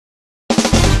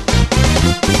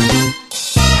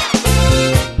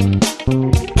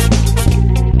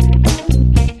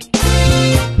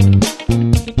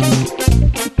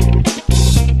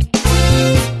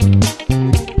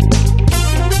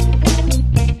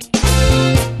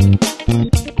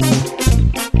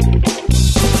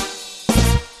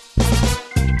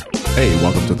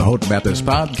Baptist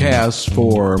Podcast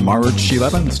for March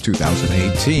 11th,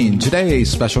 2018. Today,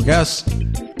 special guest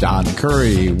Don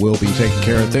Curry will be taking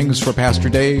care of things for Pastor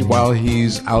Dave while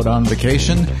he's out on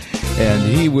vacation, and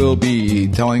he will be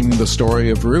telling the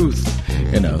story of Ruth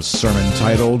in a sermon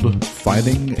titled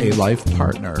Finding a Life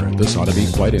Partner. This ought to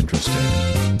be quite interesting.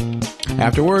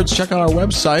 Afterwards, check out our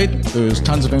website. There's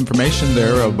tons of information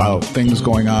there about things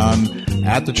going on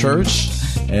at the church.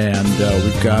 And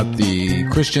we've got the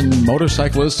Christian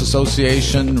Motorcyclists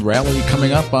Association rally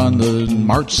coming up on the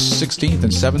March 16th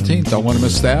and 17th. Don't want to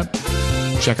miss that.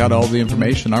 Check out all the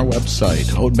information on our website,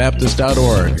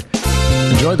 hodenbaptist.org.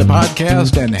 Enjoy the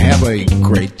podcast and have a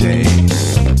great day.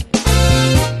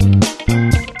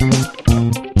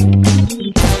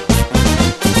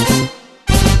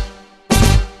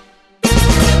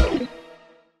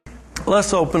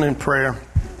 Let's open in prayer.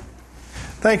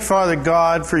 Thank you, Father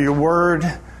God, for your word.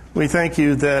 We thank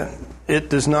you that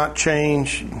it does not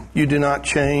change. You do not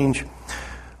change.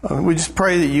 We just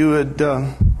pray that you would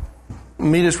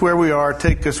meet us where we are,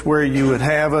 take us where you would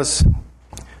have us.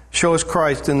 Show us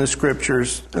Christ in the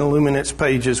Scriptures, illumine its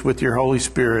pages with your Holy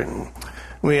Spirit.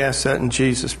 We ask that in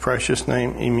Jesus' precious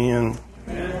name. Amen.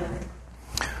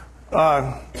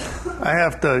 I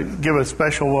have to give a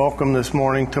special welcome this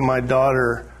morning to my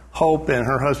daughter, Hope, and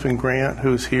her husband, Grant,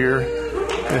 who's here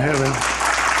in heaven.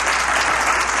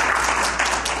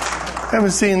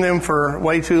 Haven't seen them for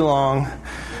way too long,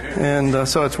 and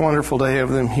so it's wonderful to have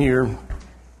them here.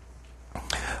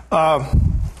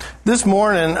 This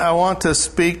morning, I want to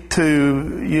speak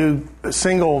to you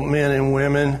single men and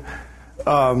women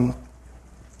about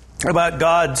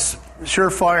God's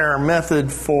surefire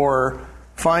method for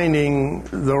finding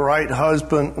the right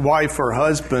wife or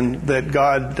husband that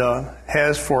God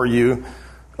has for you.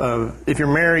 If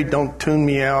you're married, don't tune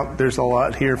me out. There's a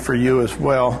lot here for you as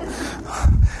well.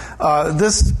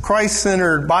 This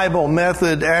Christ-centered Bible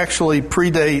method actually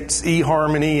predates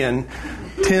eHarmony and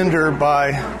Tinder by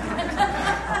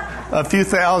a few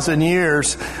thousand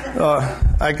years.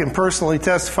 I can personally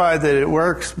testify that it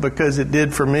works because it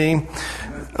did for me.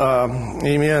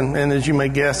 Amen. And as you may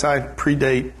guess, I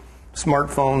predate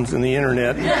smartphones and the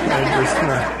internet.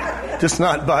 Just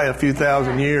not by a few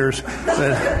thousand years.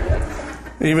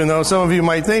 Even though some of you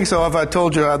might think so, if I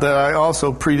told you that I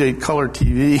also predate color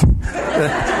TV.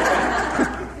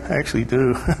 I actually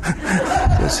do.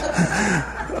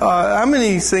 How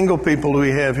many single people do we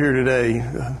have here today?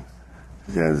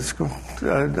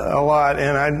 A lot,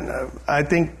 and I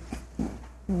think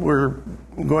we're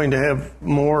going to have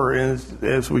more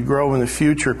as we grow in the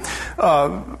future.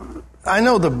 I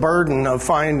know the burden of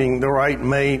finding the right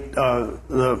mate,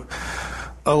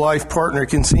 a life partner,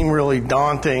 can seem really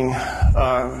daunting.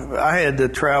 I had to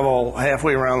travel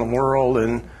halfway around the world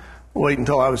and wait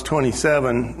until I was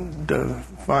 27 to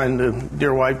find the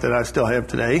dear wife that I still have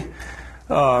today.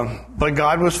 But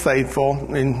God was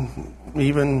faithful, and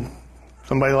even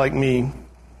somebody like me,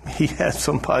 He had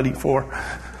somebody for.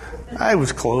 I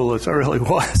was clueless, I really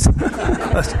was.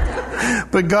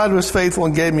 But God was faithful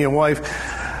and gave me a wife.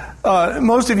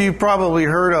 Most of you probably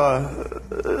heard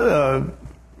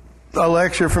a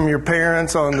lecture from your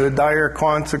parents on the dire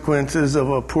consequences of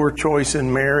a poor choice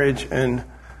in marriage. And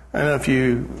I don't know if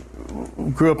you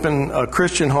grew up in a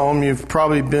Christian home, you've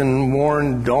probably been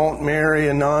warned, don't marry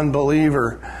a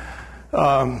non-believer.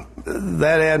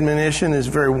 That admonition is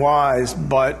very wise,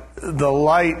 but the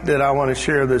light that I want to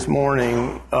share this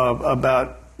morning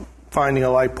about finding a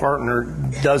life partner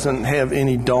doesn't have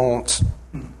any don'ts.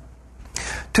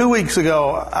 2 weeks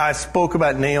ago, I spoke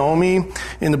about Naomi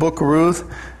in the book of Ruth,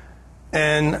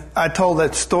 and I told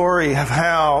that story of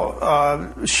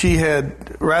how she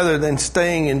had, rather than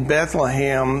staying in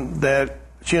Bethlehem, that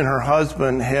she and her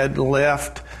husband had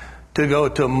left to go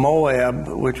to Moab,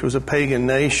 which was a pagan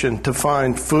nation, to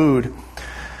find food.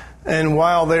 And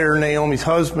while there, Naomi's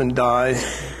husband died,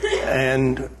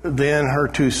 and then her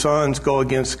two sons go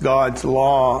against God's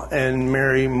law and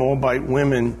marry Moabite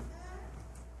women.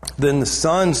 Then the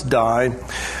sons died.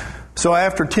 So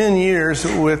after 10 years,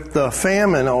 with the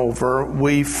famine over,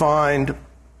 we find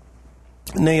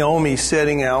Naomi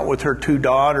setting out with her two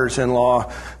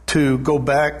daughters-in-law to go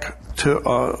back to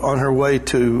on her way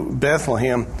to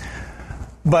Bethlehem.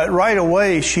 But right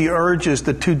away, she urges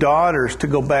the two daughters to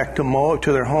go back to Moab,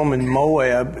 to their home in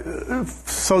Moab,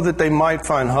 so that they might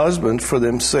find husbands for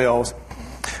themselves.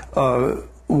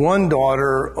 One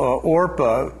daughter,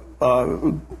 Orpah,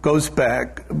 goes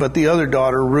back, but the other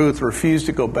daughter, Ruth, refused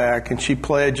to go back, and she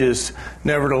pledges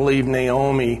never to leave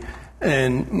Naomi,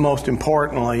 and most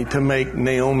importantly, to make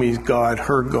Naomi's God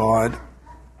her God.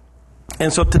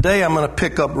 And so today I'm going to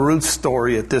pick up Ruth's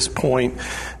story at this point,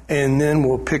 and then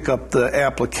we'll pick up the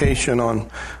application on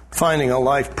finding a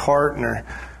life partner.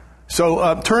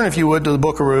 So turn, if you would, to the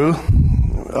book of Ruth,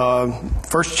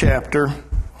 first chapter,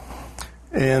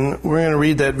 and we're going to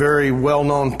read that very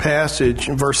well-known passage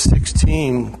in verse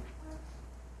 16.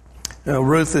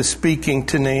 Ruth is speaking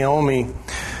to Naomi,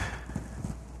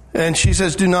 and she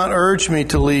says, "Do not urge me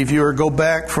to leave you or go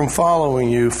back from following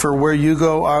you, for where you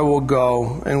go I will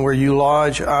go, and where you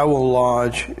lodge I will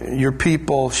lodge. Your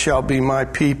people shall be my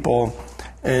people,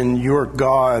 and your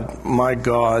God my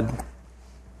God."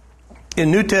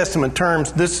 In New Testament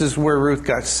terms, this is where Ruth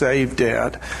got saved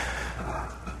at.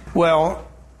 Well,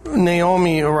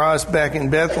 Naomi arrives back in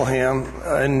Bethlehem,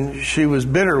 and she was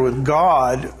bitter with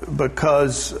God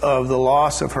because of the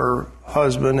loss of her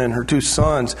husband and her two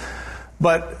sons.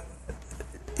 But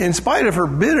in spite of her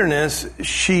bitterness,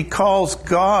 she calls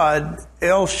God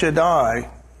El Shaddai,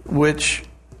 which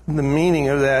the meaning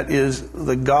of that is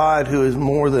the God who is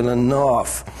more than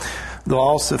enough, the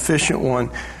all-sufficient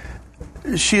one.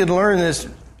 She had learned this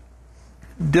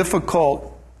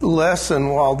difficult lesson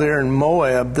while there in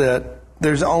Moab, that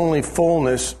there's only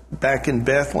fullness back in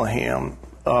Bethlehem.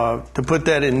 To put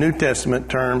that in New Testament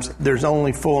terms, there's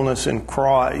only fullness in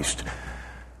Christ.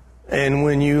 And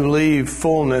when you leave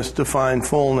fullness to find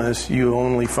fullness, you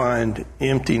only find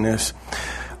emptiness.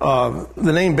 The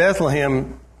name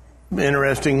Bethlehem,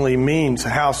 interestingly, means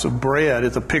house of bread.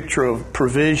 It's a picture of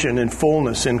provision and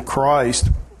fullness in Christ.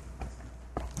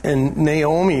 And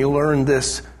Naomi learned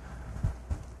this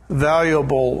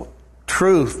valuable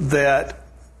truth that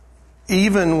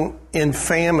even in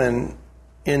famine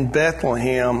in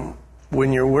Bethlehem,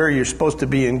 when you're where you're supposed to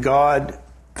be in God,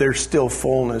 there's still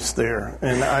fullness there.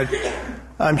 And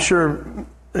I'm sure,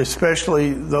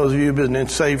 especially those of you who've been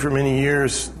saved for many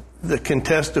years, that can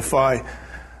testify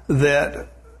that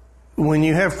when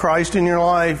you have Christ in your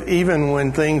life, even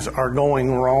when things are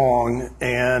going wrong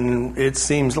and it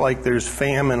seems like there's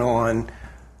famine on,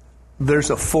 there's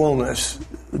a fullness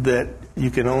that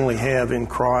you can only have in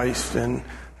Christ. And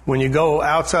when you go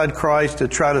outside Christ to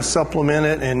try to supplement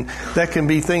it, and that can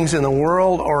be things in the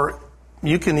world, or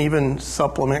you can even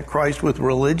supplement Christ with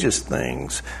religious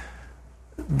things,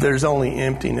 there's only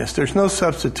emptiness. There's no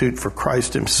substitute for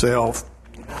Christ himself.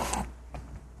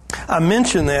 I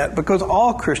mention that because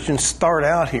all Christians start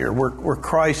out here where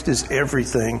Christ is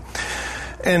everything.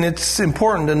 And it's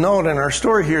important to note in our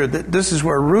story here that this is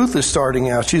where Ruth is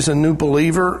starting out. She's a new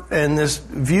believer, and this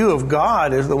view of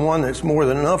God as the one that's more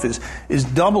than enough is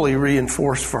doubly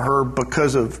reinforced for her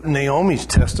because of Naomi's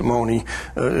testimony.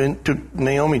 It took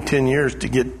Naomi 10 years to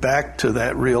get back to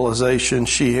that realization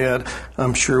she had,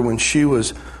 I'm sure, when she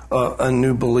was a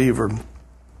new believer.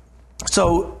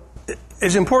 So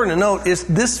it's important to note it's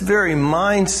this very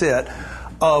mindset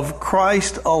of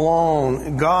Christ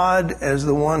alone, God as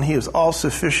the one, He is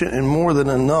all-sufficient and more than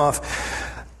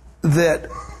enough, that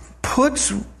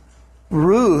puts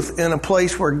Ruth in a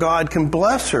place where God can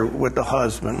bless her with a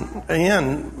husband,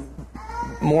 and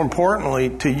more importantly,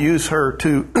 to use her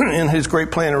to in His great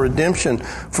plan of redemption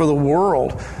for the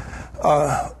world.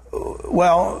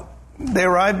 Well, they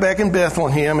arrived back in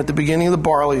Bethlehem at the beginning of the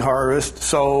barley harvest,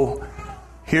 so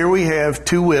here we have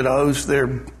two widows.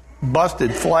 They're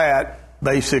busted flat.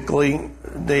 Basically,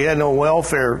 they had no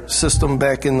welfare system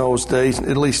back in those days,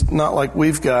 at least not like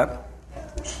we've got.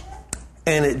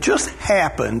 And it just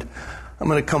happened, I'm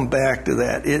going to come back to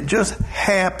that, it just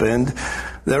happened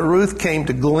that Ruth came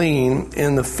to glean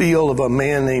in the field of a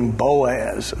man named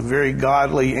Boaz, a very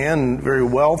godly and very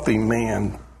wealthy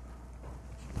man.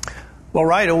 Well,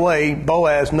 right away,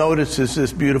 Boaz notices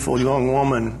this beautiful young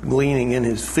woman gleaning in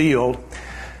his field,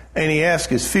 and he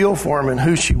asks his field foreman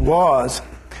who she was.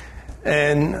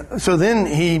 And so then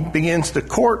he begins to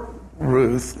court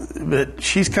Ruth, but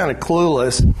she's kind of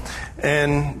clueless.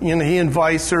 And, he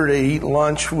invites her to eat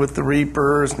lunch with the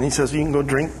reapers, and he says, you can go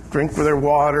drink with their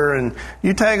water, and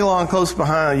you tag along close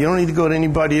behind. You don't need to go to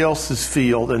anybody else's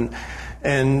field. And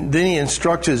then he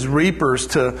instructs his reapers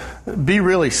to be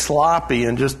really sloppy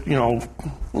and just,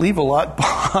 leave a lot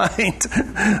behind.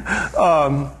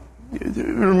 It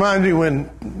reminds me when,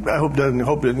 I hope it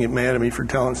doesn't get mad at me for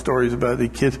telling stories about the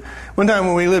kids. One time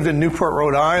when we lived in Newport,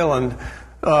 Rhode Island,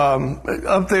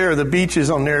 up there, the beaches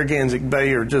on Narragansett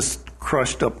Bay are just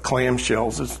crushed up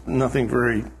clamshells. It's nothing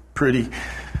very pretty.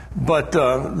 But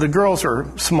the girls are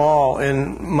small,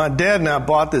 and my dad and I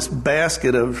bought this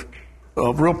basket of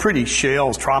real pretty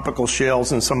shells, tropical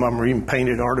shells, and some of them are even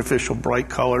painted artificial bright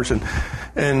colors.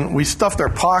 And we stuffed our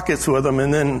pockets with them,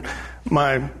 and then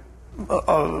my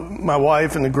my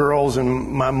wife and the girls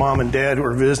and my mom and dad who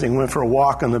were visiting went for a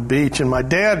walk on the beach, and my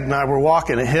dad and I were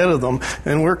walking ahead of them,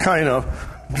 and we're kind of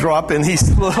dropping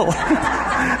these little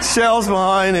shells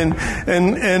behind,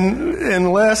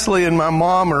 and Leslie and my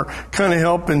mom are kind of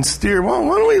helping steer. Well,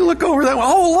 why don't we look over that?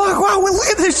 Oh, look! Wow, look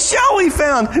at this shell we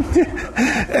found.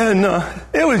 And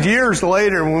it was years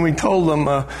later when we told them,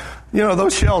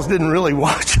 those shells didn't really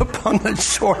wash up on the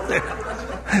shore there.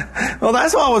 Well,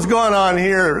 that's what was going on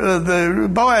here.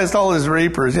 Boaz told his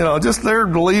reapers, just they're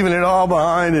leaving it all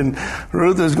behind, and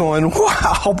Ruth is going,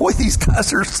 wow, boy, these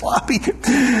guys are sloppy.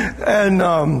 And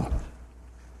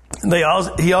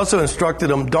he also instructed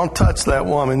them, don't touch that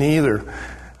woman either.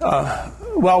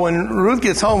 Well, when Ruth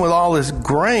gets home with all this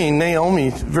grain,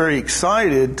 Naomi's very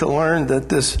excited to learn that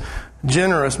this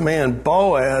generous man,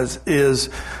 Boaz,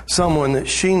 is someone that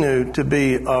she knew to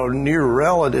be a near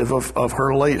relative of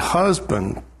her late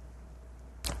husband.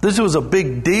 This was a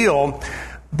big deal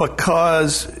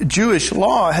because Jewish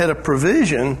law had a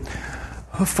provision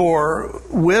for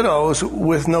widows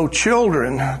with no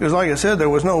children. Because like I said, there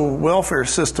was no welfare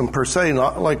system per se,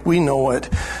 not like we know it.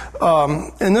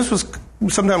 And this was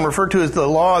sometimes referred to as the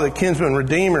law of the kinsman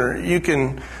redeemer. You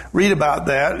can read about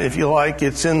that if you like.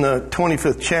 It's in the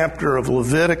 25th chapter of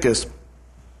Leviticus.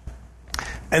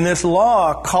 And this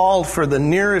law called for the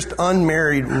nearest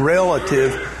unmarried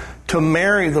relative to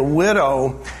marry the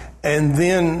widow, and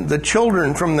then the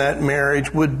children from that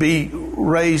marriage would be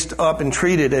raised up and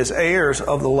treated as heirs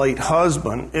of the late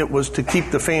husband. It was to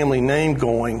keep the family name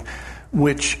going,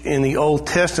 which in the Old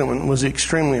Testament was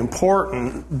extremely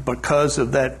important because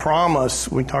of that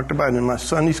promise we talked about in my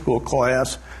Sunday school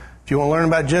class. If you want to learn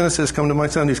about Genesis, come to my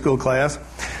Sunday school class.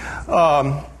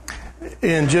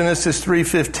 In Genesis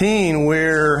 3:15,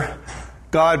 where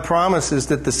God promises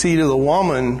that the seed of the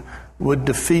woman would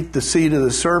defeat the seed of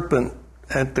the serpent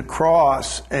at the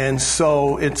cross. And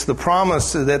so it's the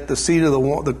promise that the seed of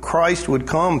the Christ would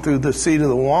come through the seed of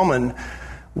the woman.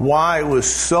 Why it was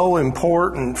so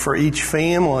important for each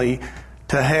family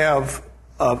to have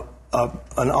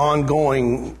an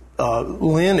ongoing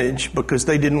lineage, because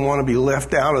they didn't want to be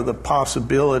left out of the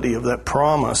possibility of that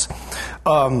promise.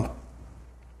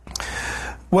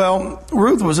 Well,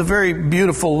 Ruth was a very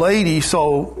beautiful lady,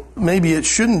 so maybe it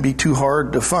shouldn't be too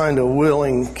hard to find a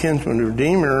willing kinsman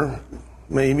redeemer,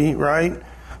 maybe, right?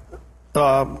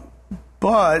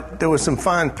 But there was some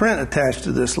fine print attached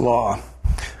to this law.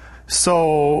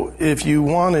 So if you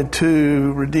wanted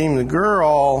to redeem the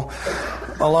girl,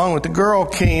 along with the girl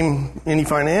came any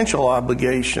financial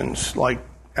obligations, like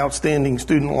outstanding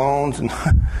student loans and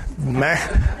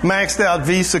maxed out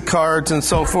Visa cards and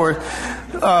so forth.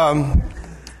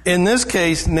 In this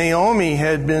case, Naomi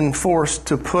had been forced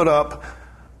to put up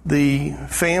the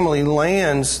family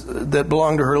lands that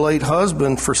belonged to her late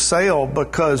husband for sale,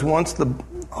 because once the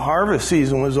harvest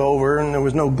season was over and there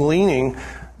was no gleaning,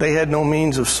 they had no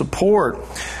means of support.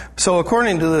 So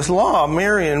according to this law,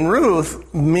 marrying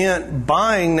Ruth meant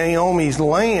buying Naomi's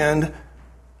land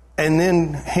and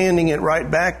then handing it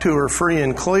right back to her free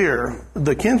and clear.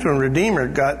 The kinsman redeemer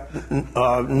got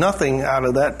nothing out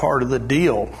of that part of the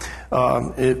deal.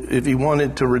 If he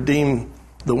wanted to redeem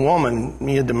the woman,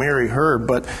 he had to marry her,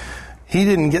 but he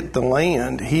didn't get the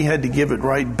land. He had to give it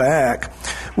right back.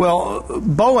 Well,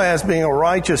 Boaz, being a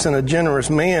righteous and a generous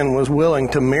man, was willing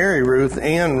to marry Ruth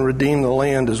and redeem the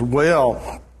land as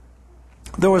well.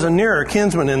 There was a nearer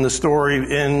kinsman in the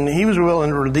story, and he was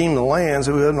willing to redeem the land,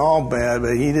 so it wasn't all bad,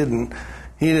 but he didn't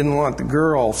want the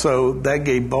girl, so that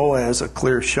gave Boaz a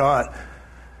clear shot.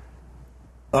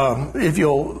 If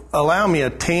you'll allow me a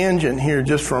tangent here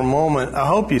just for a moment, I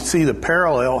hope you see the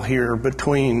parallel here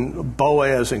between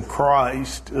Boaz and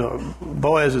Christ.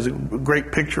 Boaz is a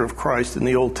great picture of Christ in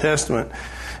the Old Testament,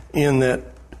 in that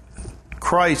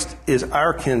Christ is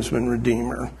our kinsman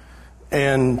redeemer.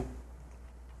 And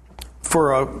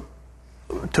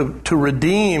to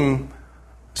redeem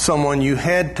someone, you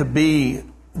had to be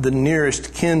the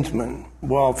nearest kinsman.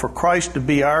 Well, for Christ to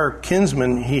be our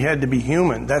kinsman, he had to be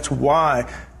human. That's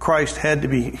why Christ had to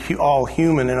be all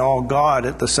human and all God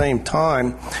at the same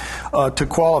time to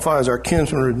qualify as our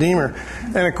kinsman redeemer.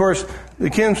 And of course, the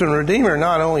kinsman redeemer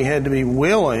not only had to be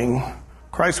willing,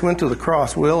 Christ went to the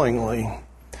cross willingly,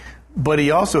 but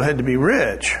he also had to be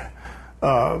rich.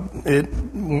 It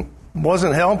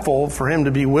wasn't helpful for him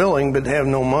to be willing but have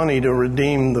no money to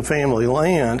redeem the family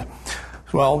land.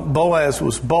 Well, Boaz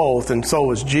was both, and so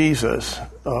was Jesus.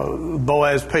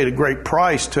 Boaz paid a great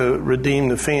price to redeem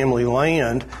the family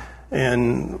land,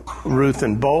 and Ruth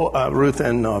and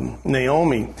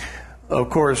Naomi. Of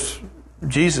course,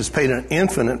 Jesus paid an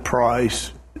infinite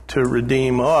price to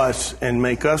redeem us and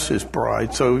make us his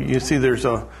bride. So you see, there's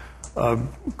a a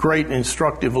great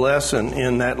instructive lesson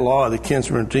in that law of the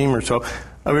kinsman redeemer. So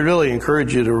I would really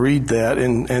encourage you to read that,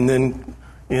 and then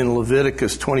in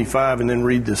Leviticus 25, and then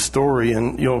read this story,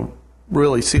 and you'll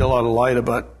really see a lot of light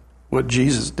about what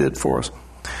Jesus did for us.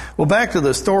 Well, back to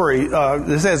the story.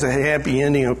 This has a happy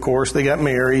ending, of course. They got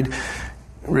married,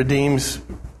 redeems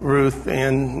Ruth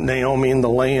and Naomi in the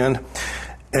land,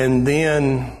 and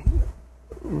then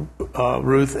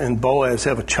Ruth and Boaz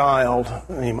have a child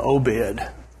named Obed.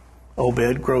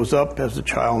 Obed grows up as a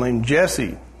child named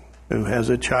Jesse, who has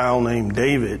a child named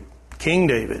David, King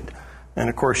David. And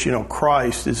of course, you know,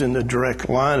 Christ is in the direct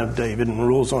line of David and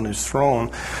rules on his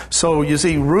throne. So you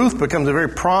see, Ruth becomes a very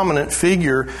prominent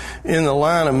figure in the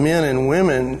line of men and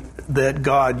women that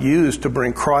God used to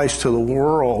bring Christ to the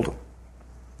world.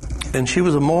 And she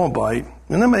was a Moabite.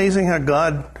 Isn't it amazing how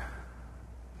God...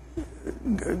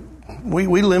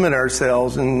 We limit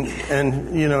ourselves, and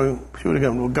you know, she would have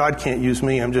gone, well, God can't use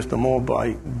me, I'm just a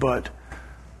Moabite. But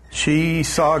she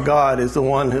saw God as the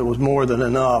one that was more than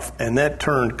enough, and that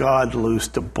turned God loose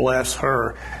to bless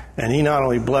her. And he not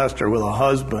only blessed her with a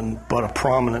husband, but a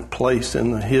prominent place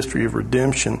in the history of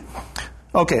redemption.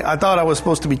 Okay, I thought I was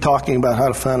supposed to be talking about how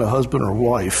to find a husband or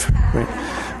wife.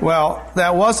 Right? Well,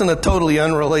 that wasn't a totally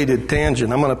unrelated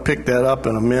tangent. I'm going to pick that up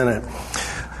in a minute.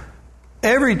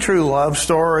 Every true love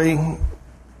story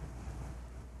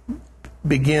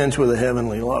begins with a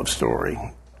heavenly love story.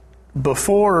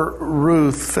 Before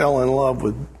Ruth fell in love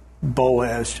with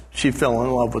Boaz, she fell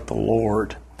in love with the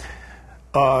Lord.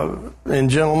 And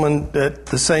gentlemen,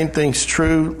 the same thing's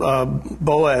true.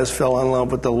 Boaz fell in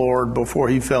love with the Lord before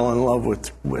he fell in love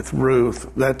with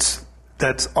Ruth.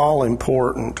 That's all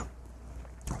important.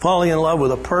 Falling in love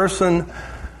with a person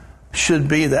should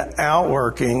be the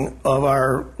outworking of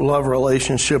our love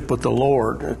relationship with the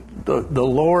Lord. The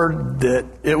Lord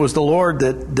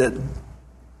that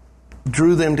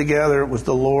drew them together. It was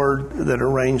the Lord that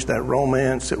arranged that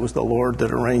romance. It was the Lord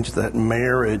that arranged that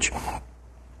marriage.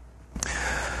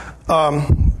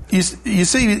 You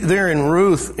see there in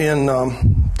Ruth in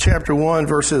chapter 1,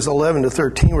 verses 11 to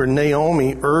 13, where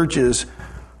Naomi urges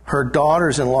her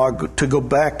daughters-in-law to go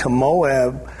back to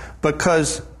Moab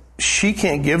because she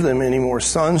can't give them any more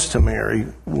sons to marry,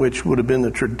 which would have been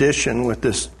the tradition with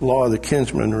this law of the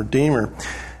kinsman redeemer.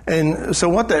 And so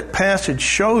what that passage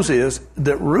shows is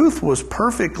that Ruth was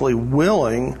perfectly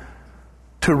willing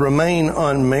to remain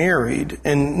unmarried.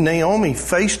 And Naomi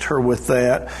faced her with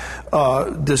that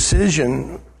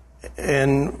decision.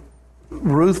 And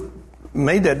Ruth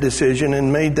made that decision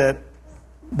and made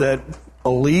that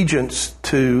allegiance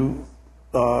to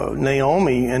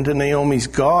Naomi and to Naomi's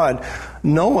God,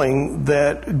 knowing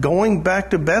that going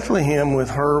back to Bethlehem with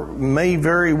her may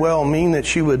very well mean that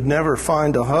she would never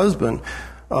find a husband.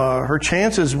 Her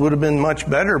chances would have been much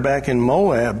better back in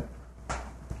Moab,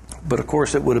 but of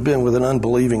course it would have been with an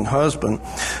unbelieving husband.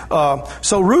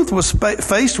 So Ruth was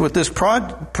faced with this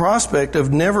prospect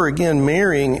of never again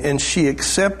marrying, and she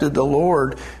accepted the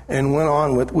Lord and went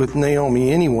on with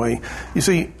Naomi anyway. You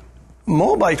see,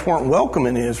 Moabites weren't welcome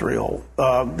in Israel.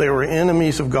 They were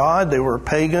enemies of God. They were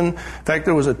pagan. In fact,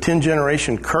 there was a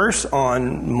 10-generation curse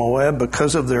on Moab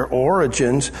because of their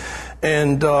origins.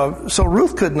 And so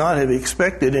Ruth could not have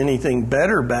expected anything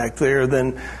better back there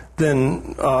than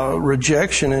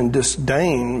rejection and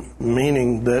disdain,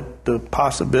 meaning that the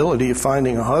possibility of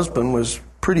finding a husband was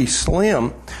pretty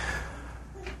slim.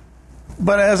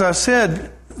 But as I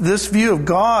said, this view of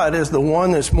God as the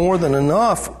one that's more than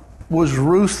enough was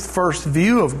Ruth's first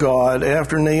view of God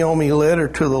after Naomi led her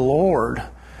to the Lord.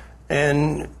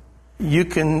 And you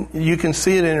can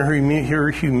see it in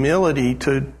her humility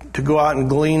to go out and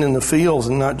glean in the fields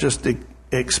and not just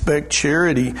expect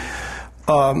charity,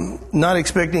 not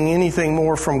expecting anything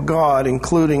more from God,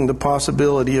 including the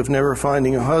possibility of never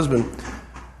finding a husband.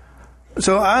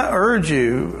 So I urge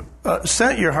you,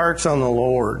 set your hearts on the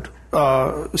Lord.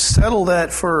 Settle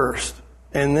that first.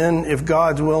 And then if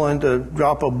God's willing to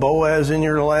drop a Boaz in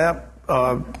your lap,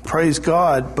 praise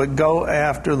God, but go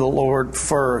after the Lord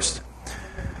first.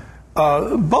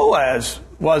 Boaz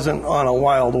wasn't on a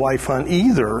wild wife hunt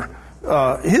either.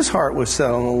 His heart was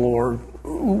set on the Lord.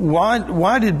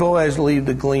 Why did Boaz leave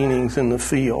the gleanings in the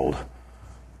field?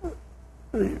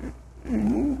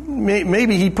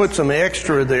 Maybe he put some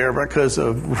extra there because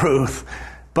of Ruth,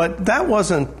 but that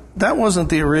wasn't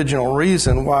the original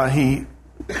reason why he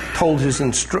told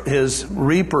his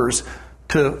reapers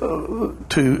to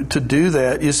do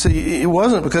that. You see, it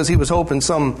wasn't because he was hoping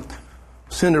some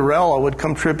Cinderella would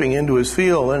come tripping into his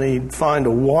field and he'd find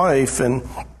a wife and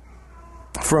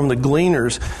from the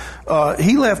gleaners.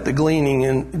 He left the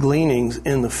gleanings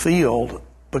in the field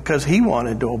because he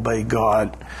wanted to obey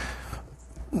God.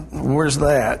 Where's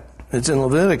that? It's in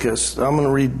Leviticus. I'm going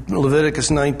to read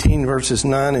Leviticus 19, verses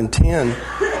 9 and 10.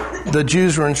 The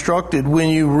Jews were instructed, when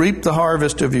you reap the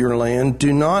harvest of your land,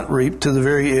 do not reap to the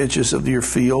very edges of your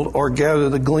field or gather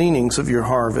the gleanings of your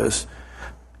harvest.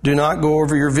 Do not go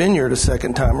over your vineyard a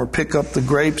second time or pick up the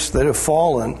grapes that have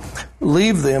fallen.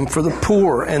 Leave them for the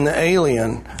poor and the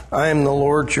alien. I am the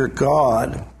Lord your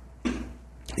God.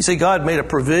 You see, God made a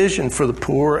provision for the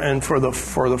poor and for the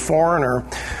foreigner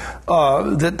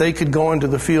that they could go into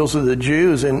the fields of the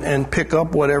Jews and pick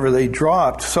up whatever they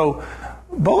dropped. So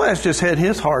Boaz just had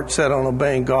his heart set on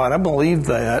obeying God. I believe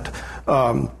that.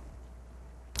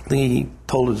 He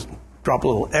told us drop a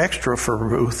little extra for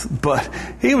Ruth, but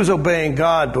he was obeying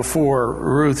God before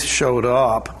Ruth showed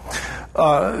up.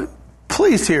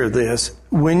 Please hear this.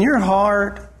 When your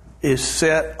heart is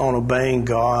set on obeying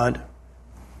God,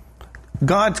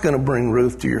 God's going to bring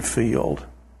Ruth to your field.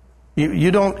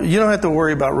 You don't have to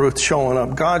worry about Ruth showing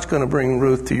up. God's going to bring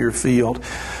Ruth to your field.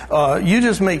 You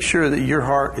just make sure that your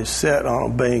heart is set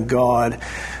on obeying God.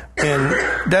 And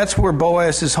that's where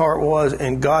Boaz's heart was,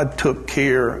 and God took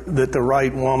care that the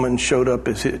right woman showed up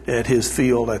at his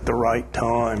field at the right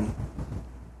time.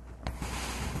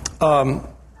 Do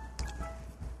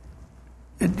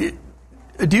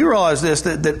you realize this,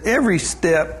 that every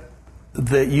step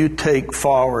that you take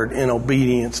forward in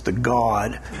obedience to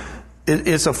God,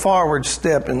 it's a forward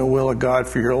step in the will of God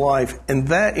for your life, and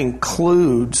that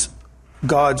includes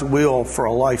God's will for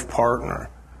a life partner.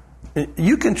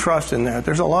 You can trust in that.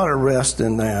 There's a lot of rest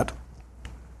in that.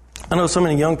 I know so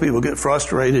many young people get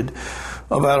frustrated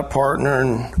about a partner,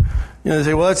 and they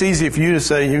say, well, it's easy for you to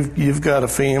say you've got a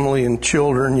family and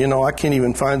children. I can't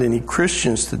even find any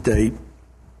Christians to date.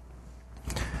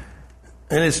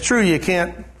 And it's true, you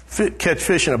can't catch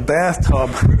fish in a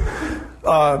bathtub.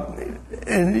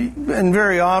 And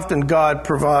very often God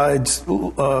provides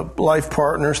life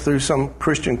partners through some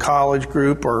Christian college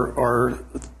group or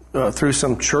through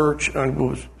some church.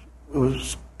 It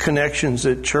was connections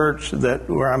at church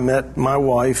where I met my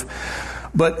wife.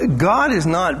 But God is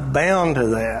not bound to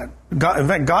that. In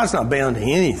fact, God's not bound to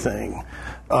anything.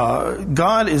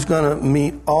 God is going to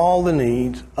meet all the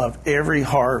needs of every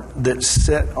heart that's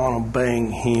set on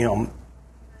obeying Him.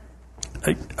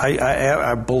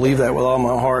 I believe that with all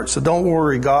my heart. So don't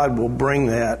worry, God will bring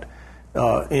that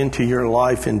into your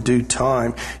life in due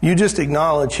time. You just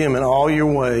acknowledge Him in all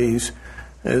your ways,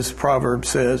 as Proverbs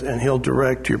says, and He'll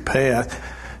direct your path.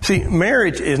 See,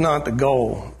 marriage is not the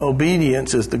goal.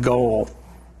 Obedience is the goal.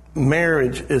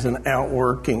 Marriage is an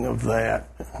outworking of that.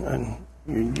 And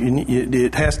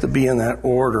it has to be in that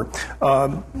order.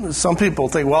 Some people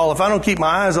think, well, if I don't keep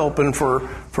my eyes open for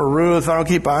Ruth, if I don't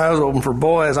keep my eyes open for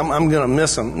Boaz, I'm going to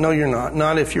miss them. No, you're not.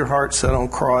 Not if your heart's set on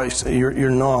Christ. You're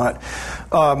not.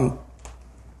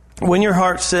 When your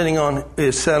heart's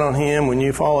is set on Him, when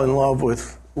you fall in love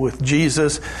with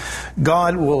Jesus,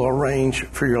 God will arrange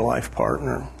for your life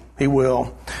partner. He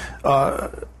will.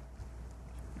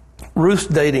 Ruth's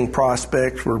dating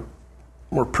prospects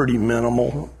were pretty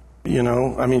minimal.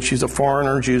 She's a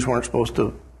foreigner. Jews weren't supposed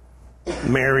to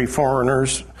marry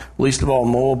foreigners, least of all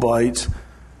Moabites.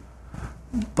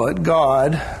 But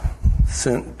God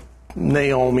sent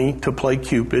Naomi to play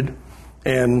Cupid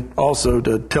and also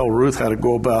to tell Ruth how to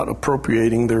go about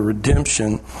appropriating their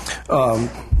redemption.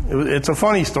 It's a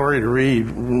funny story to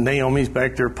read. Naomi's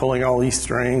back there pulling all these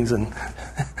strings, and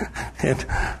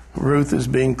Ruth is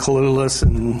being clueless,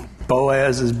 and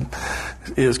Boaz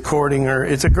is courting her.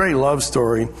 It's a great love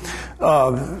story. I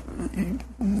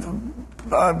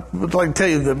would like to tell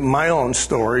you my own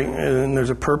story, and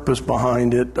there's a purpose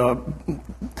behind it.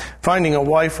 Finding a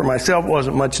wife for myself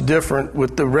wasn't much different.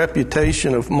 With the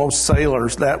reputation of most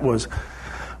sailors, that was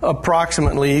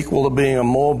approximately equal to being a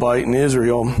Moabite in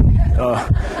Israel.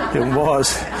 It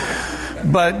was.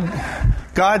 But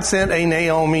God sent a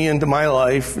Naomi into my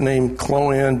life named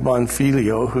Chloe-Ann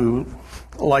Bonfilio, who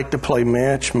liked to play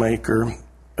matchmaker.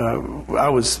 I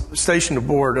was stationed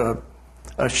aboard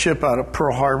a ship out of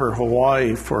Pearl Harbor,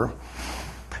 Hawaii for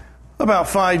about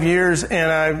 5 years,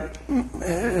 and I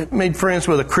made friends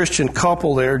with a Christian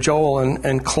couple there, Joel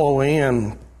and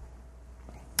Chloe-Ann.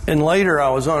 And later I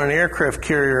was on an aircraft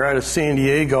carrier out of San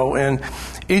Diego, and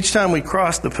each time we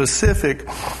crossed the Pacific,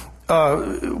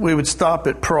 we would stop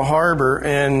at Pearl Harbor,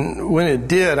 and when it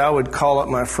did, I would call up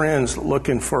my friends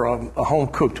looking for a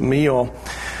home-cooked meal.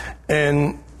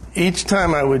 And each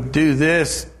time I would do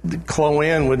this,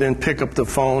 Chloe-Ann would then pick up the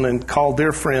phone and call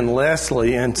their friend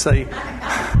Leslie and say,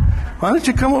 why don't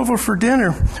you come over for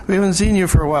dinner? We haven't seen you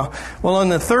for a while. Well, on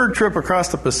the third trip across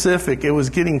the Pacific, it was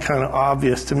getting kind of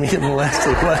obvious to me and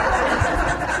Leslie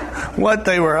what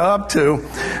they were up to.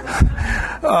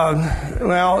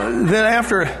 Then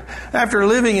after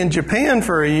living in Japan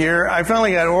for a year, I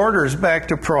finally got orders back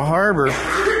to Pearl Harbor,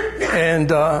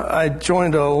 and I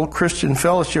joined a little Christian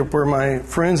fellowship where my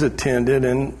friends attended.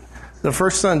 And the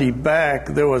first Sunday back,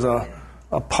 there was a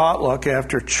potluck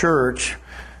after church,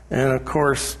 and of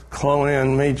course, Chloe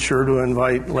Ann made sure to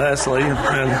invite Leslie,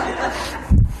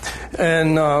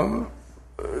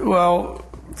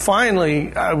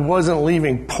 finally, I wasn't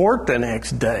leaving port the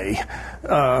next day,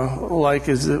 like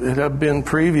as it had been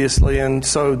previously. And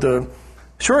so the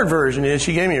short version is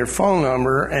she gave me her phone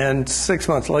number, and 6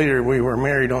 months later, we were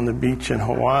married on the beach in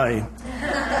Hawaii.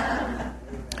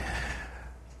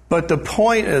 But the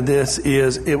point of this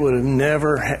is it would have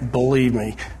never, believe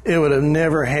me, it would have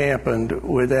never happened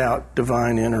without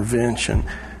divine intervention.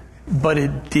 But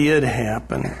it did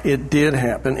happen. It did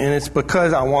happen. And it's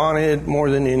because I wanted more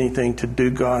than anything to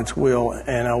do God's will,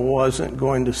 and I wasn't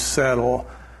going to settle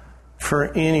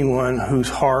for anyone whose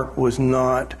heart was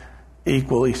not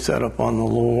equally set upon the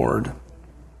Lord.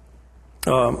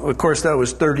 Of course, that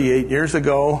was 38 years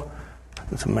ago.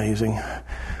 It's amazing.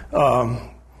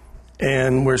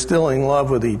 And we're still in love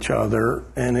with each other,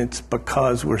 and it's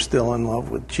because we're still in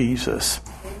love with Jesus.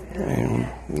 And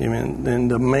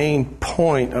the main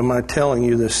point of my telling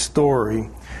you this story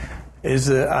is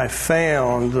that I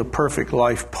found the perfect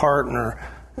life partner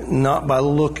not by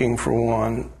looking for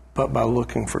one, but by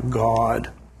looking for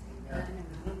God.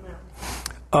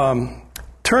 Turn,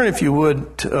 if you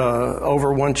would,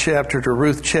 over one chapter to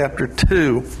Ruth chapter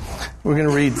 2. We're going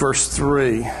to read verse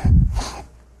 3.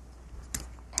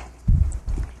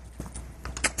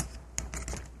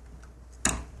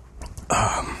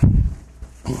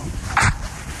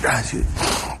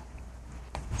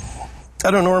 I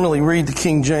don't normally read the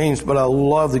King James, but I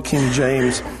love the King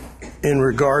James in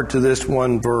regard to this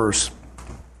one verse.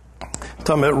 I'm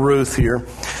talking about Ruth here.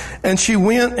 And she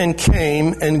went and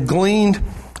came and gleaned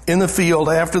in the field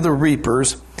after the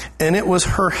reapers, and it was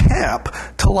her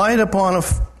hap to light upon a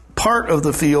part of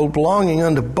the field belonging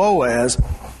unto Boaz,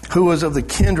 who was of the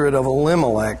kindred of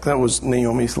Elimelech. That was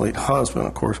Naomi's late husband,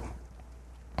 of course.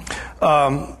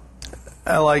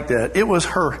 I like that. It was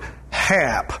her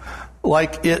hap,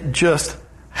 like it just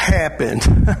happened.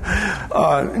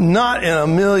 Not in a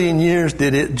million years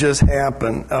did it just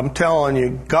happen. I'm telling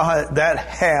you, God, that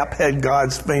hap had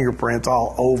God's fingerprints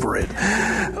all over it.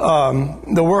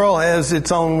 The world has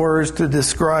its own words to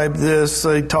describe this.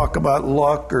 They talk about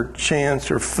luck or chance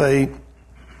or fate.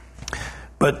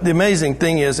 But the amazing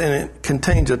thing is, and it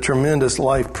contains a tremendous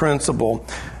life principle,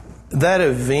 that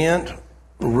event,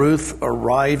 Ruth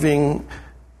arriving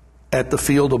at the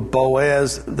field of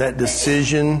Boaz, that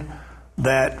decision,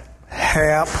 that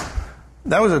hap,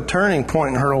 that was a turning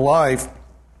point in her life.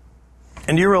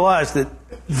 And you realize that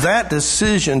that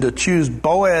decision to choose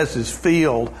Boaz's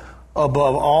field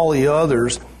above all the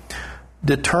others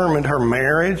determined her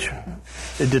marriage.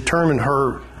 It determined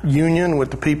her union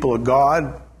with the people of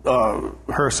God,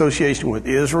 her association with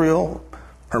Israel,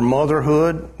 her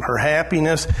motherhood, her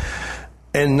happiness,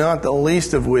 and not the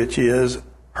least of which is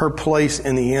her place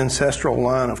in the ancestral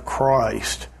line of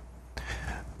Christ.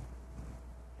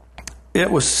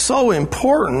 It was so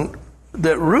important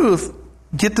that Ruth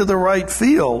get to the right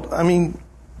field. I mean,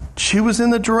 she was in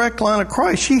the direct line of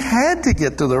Christ. She had to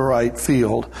get to the right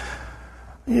field.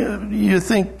 You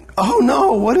think, oh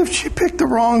no, what if she picked the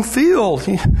wrong field?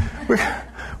 We're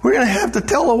going to have to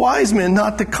tell the wise men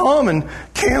not to come and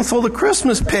cancel the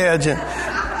Christmas pageant.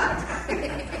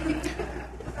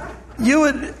 You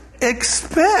would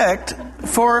expect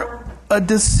for a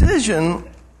decision,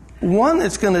 one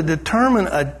that's going to determine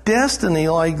a destiny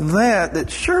like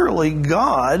that surely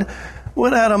God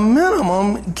would at a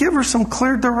minimum give her some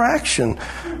clear direction.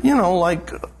 You know,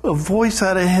 like a voice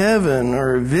out of heaven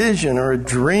or a vision or a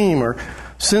dream, or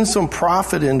send some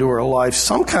prophet into her life,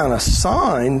 some kind of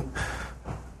sign,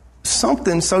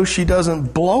 something so she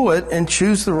doesn't blow it and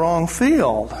choose the wrong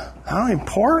field. How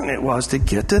important it was to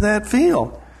get to that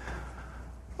field.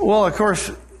 Well, of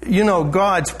course, you know,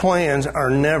 God's plans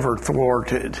are never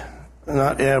thwarted.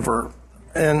 Not ever.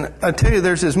 And I tell you,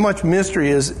 there's as much mystery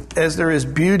as there is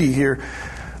beauty here.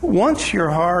 Once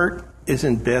your heart is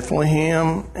in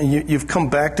Bethlehem, and you've come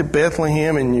back to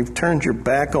Bethlehem and you've turned your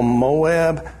back on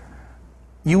Moab,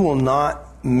 you will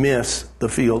not miss the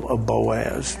field of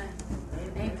Boaz.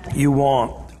 You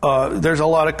won't. There's a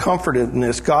lot of comfort in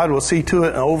this. God will see to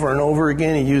it over and over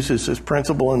again. He uses this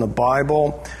principle in the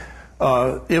Bible.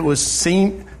 It was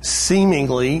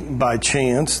seemingly by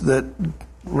chance that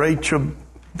Rachel,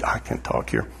 I can't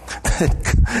talk here,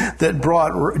 that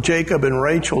brought Jacob and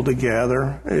Rachel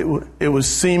together. It was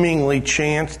seemingly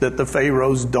chance that the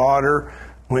Pharaoh's daughter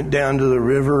went down to the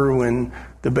river when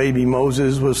the baby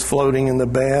Moses was floating in the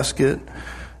basket.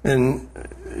 And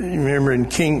you remember in 1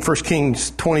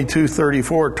 Kings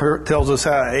 22:34 tells us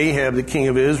how Ahab, the king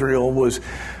of Israel, was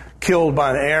killed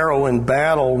by an arrow in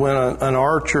battle when an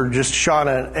archer just shot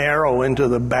an arrow into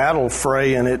the battle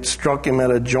fray and it struck him at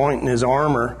a joint in his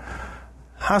armor.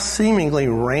 How seemingly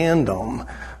random.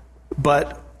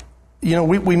 But,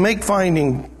 we make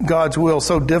finding God's will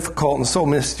so difficult and so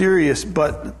mysterious,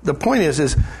 but the point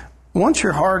is once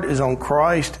your heart is on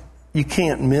Christ, you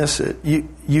can't miss it.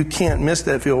 You can't miss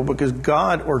that field because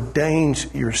God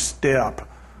ordains your step.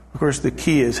 Of course, the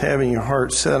key is having your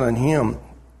heart set on Him.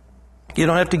 You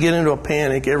don't have to get into a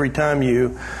panic every time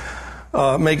you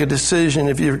make a decision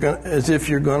as if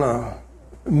you're going to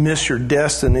miss your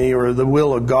destiny or the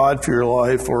will of God for your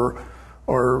life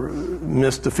or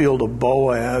miss the field of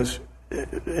Boaz.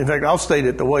 In fact, I'll state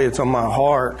it the way it's on my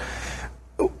heart.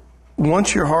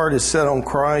 Once your heart is set on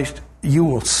Christ, you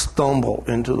will stumble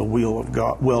into the will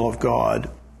of God.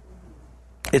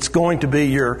 It's going to be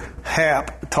your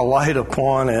hap to light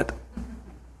upon it.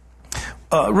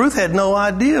 Ruth had no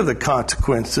idea of the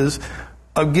consequences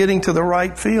of getting to the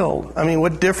right field. I mean,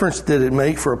 what difference did it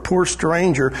make for a poor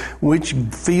stranger which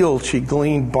field she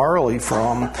gleaned barley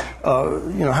from?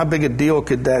 How big a deal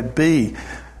could that be?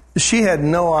 She had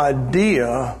no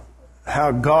idea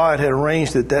how God had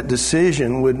arranged that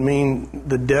decision would mean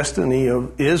the destiny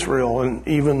of Israel and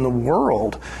even the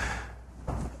world.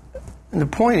 And the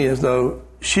point is, though,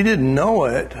 she didn't know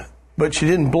it, but she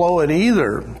didn't blow it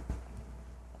either.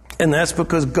 And that's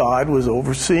because God was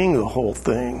overseeing the whole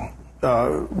thing.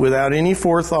 Without any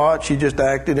forethought, she just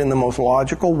acted in the most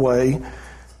logical way,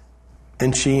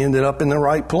 and she ended up in the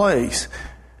right place.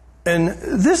 And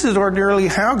this is ordinarily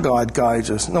how God guides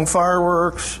us. No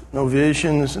fireworks, no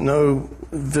visions, no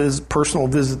personal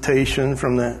visitation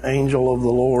from the angel of the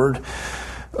Lord.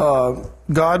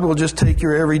 God will just take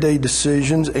your everyday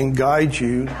decisions and guide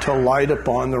you to light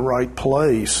upon the right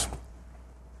place.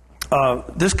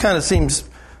 This kind of seems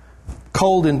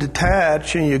cold and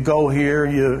detached, and you go here,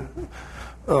 you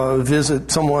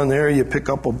visit someone there, you pick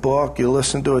up a book, you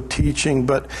listen to a teaching,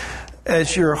 but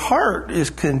as your heart is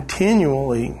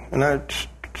continually, and I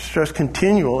stress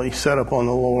continually, set upon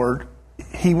the Lord,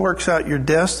 He works out your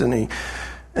destiny.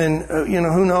 And,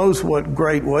 who knows what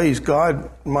great ways God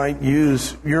might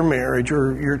use your marriage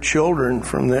or your children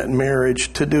from that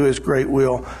marriage to do His great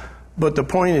will. But the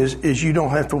point is you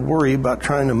don't have to worry about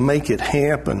trying to make it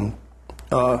happen.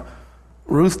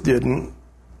 Ruth didn't.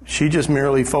 She just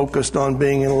merely focused on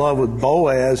being in love with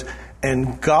Boaz,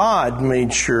 and God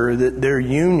made sure that their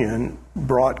union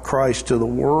brought Christ to the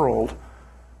world.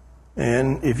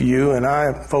 And if you and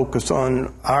I focus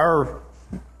on our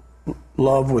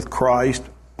love with Christ,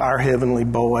 our heavenly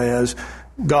Boaz,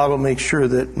 God will make sure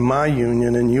that my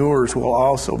union and yours will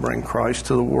also bring Christ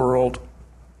to the world.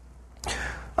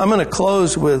 I'm going to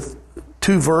close with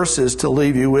 2 verses to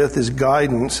leave you with as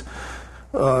guidance.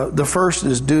 The first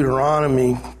is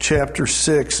Deuteronomy chapter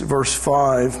 6, verse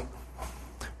 5.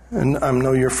 And I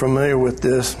know you're familiar with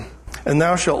this. And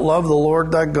thou shalt love the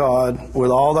Lord thy God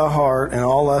with all thy heart and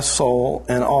all thy soul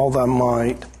and all thy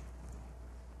might.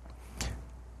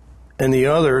 And the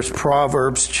other is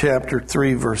Proverbs chapter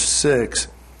 3, verse 6.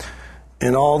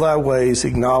 In all thy ways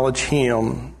acknowledge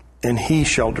Him, and He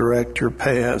shall direct your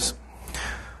paths.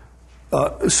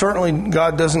 Certainly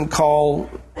God does call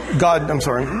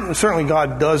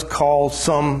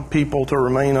some people to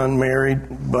remain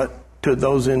unmarried, but to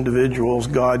those individuals,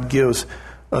 God gives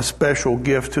a special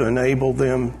gift to enable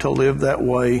them to live that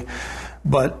way.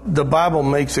 But the Bible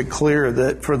makes it clear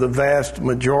that for the vast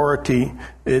majority,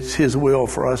 it's His will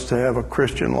for us to have a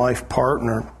Christian life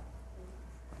partner.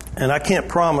 And I can't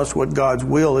promise what God's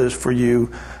will is for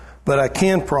you, but I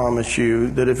can promise you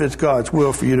that if it's God's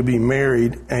will for you to be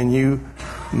married and you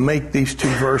make these 2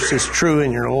 verses true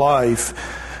in your life,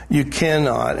 you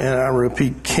cannot, and I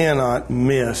repeat, cannot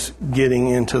miss getting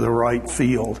into the right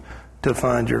field to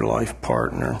find your life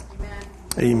partner.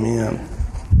 Amen.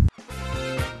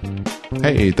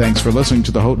 Hey, thanks for listening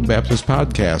to the Houghton Baptist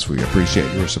Podcast. We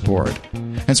appreciate your support.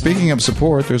 And speaking of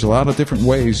support, there's a lot of different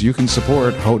ways you can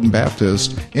support Houghton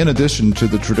Baptist in addition to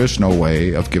the traditional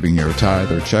way of giving your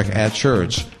tithe or check at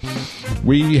church.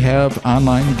 We have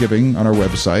online giving on our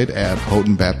website at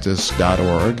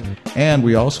houghtonbaptist.org, and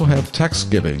we also have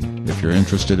text giving. If you're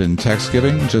interested in text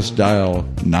giving, just dial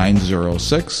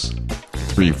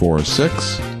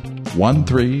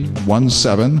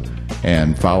 906-346-1317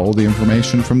 and follow the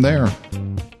information from there.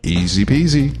 Easy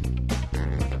peasy.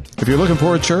 If you're looking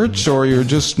for a church or you're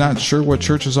just not sure what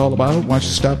church is all about, why don't you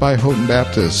stop by Houghton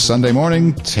Baptist Sunday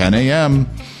morning, 10 a.m.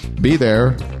 Be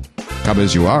there. Come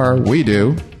as you are. We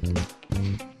do.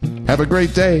 Have a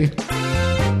great day.